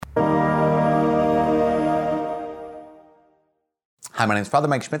Hi, my name is Father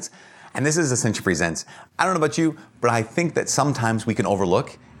Mike Schmitz, and this is Ascension Presents. I don't know about you, but I think that sometimes we can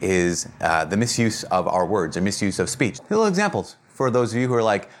overlook is the misuse of our words or misuse of speech. Little examples for those of you who are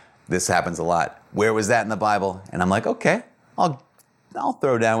like, this happens a lot. Where was that in the Bible? And I'm like, okay, I'll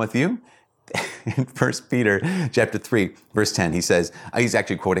throw down with you. In 1 Peter chapter 3, verse 10, he says, he's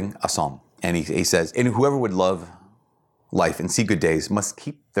actually quoting a psalm, and he says, and whoever would love life and see good days must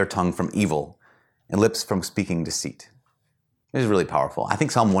keep their tongue from evil and lips from speaking deceit. This is really powerful. I think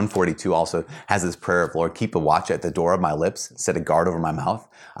Psalm 142 also has this prayer of, Lord, keep a watch at the door of my lips, set a guard over my mouth.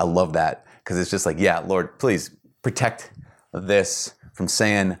 I love that because it's just like, yeah, Lord, please protect this from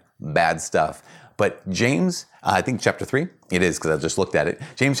saying bad stuff. But James, I think chapter 3, it is because I just looked at it.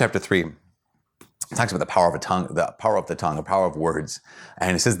 James chapter 3 talks about the power of a tongue, the power of the tongue, the power of words.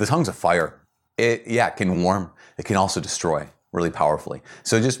 And it says the tongue's a fire. It can warm. It can also destroy really powerfully.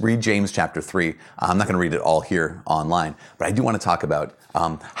 So just read James chapter 3. I'm not going to read it all here online, but I do want to talk about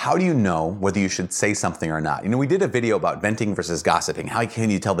how do you know whether you should say something or not? You know, we did a video about venting versus gossiping. How can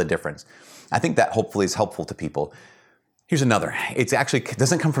you tell the difference? I think that hopefully is helpful to people. Here's another. It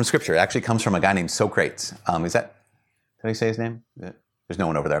doesn't come from scripture. It actually comes from a guy named Socrates. Did I say his name? There's no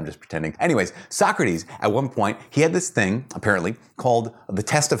one over there. I'm just pretending. Anyways, Socrates, at one point, he had this thing, apparently, called the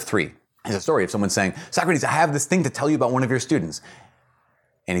test of three. It's a story of someone saying, Socrates, I have this thing to tell you about one of your students.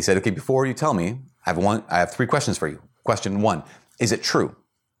 And he said, okay, before you tell me, I have three questions for you. Question one, is it true?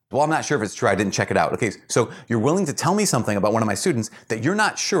 Well, I'm not sure if it's true. I didn't check it out. Okay, so you're willing to tell me something about one of my students that you're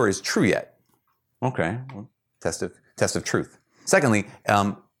not sure is true yet. Okay, well, test of truth. Secondly,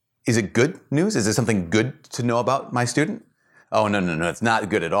 is it good news? Is there something good to know about my student? Oh, no, it's not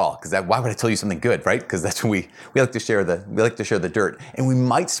good at all. Because why would I tell you something good, right? Because that's when we like to share the dirt. And we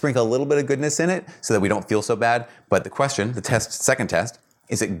might sprinkle a little bit of goodness in it so that we don't feel so bad. But second test,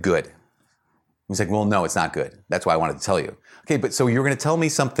 is it good? He's like, well, no, it's not good. That's why I wanted to tell you. Okay, but so you're going to tell me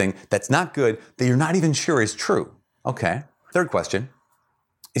something that's not good that you're not even sure is true. Okay. Third question,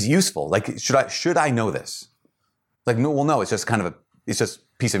 is it useful? Like, should I know this? Like, no, it's just it's just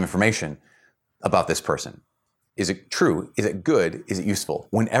a piece of information about this person. Is it true? Is it good? Is it useful?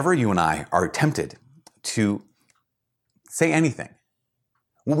 Whenever you and I are tempted to say anything,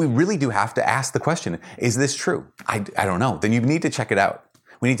 well, we really do have to ask the question, is this true? I don't know. Then you need to check it out.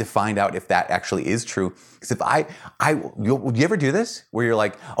 We need to find out if that actually is true. Because would you ever do this? Where you're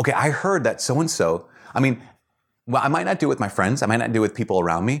like, okay, I heard that so-and-so, I might not do it with my friends. I might not do it with people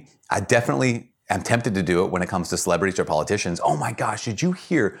around me. I definitely am tempted to do it when it comes to celebrities or politicians. Oh my gosh, did you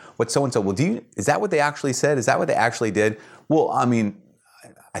hear what so-and-so, is that what they actually said? Is that what they actually did? Well,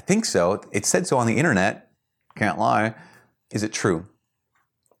 I think so. It said so on the internet. Can't lie. Is it true?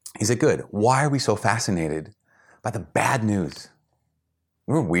 Is it good? Why are we so fascinated by the bad news?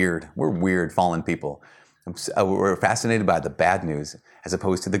 We're weird. We're weird fallen people. We're fascinated by the bad news as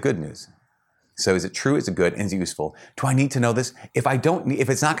opposed to the good news. So is it true? Is it good? And is it useful? Do I need to know this? If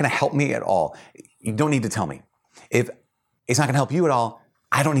it's not going to help me at all, you don't need to tell me. If it's not going to help you at all,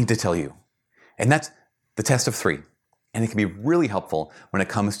 I don't need to tell you. And that's the test of three. And it can be really helpful when it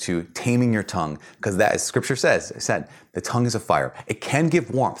comes to taming your tongue, because that, as scripture said, the tongue is a fire. It can give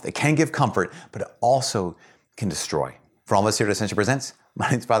warmth, it can give comfort, but it also can destroy. For all of us here at Ascension Presents,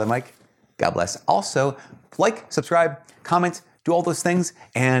 my name's Father Mike. God bless. Also, like, subscribe, comment, do all those things.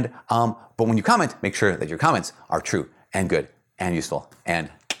 And but when you comment, make sure that your comments are true and good and useful.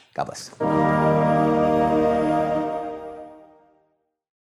 And God bless.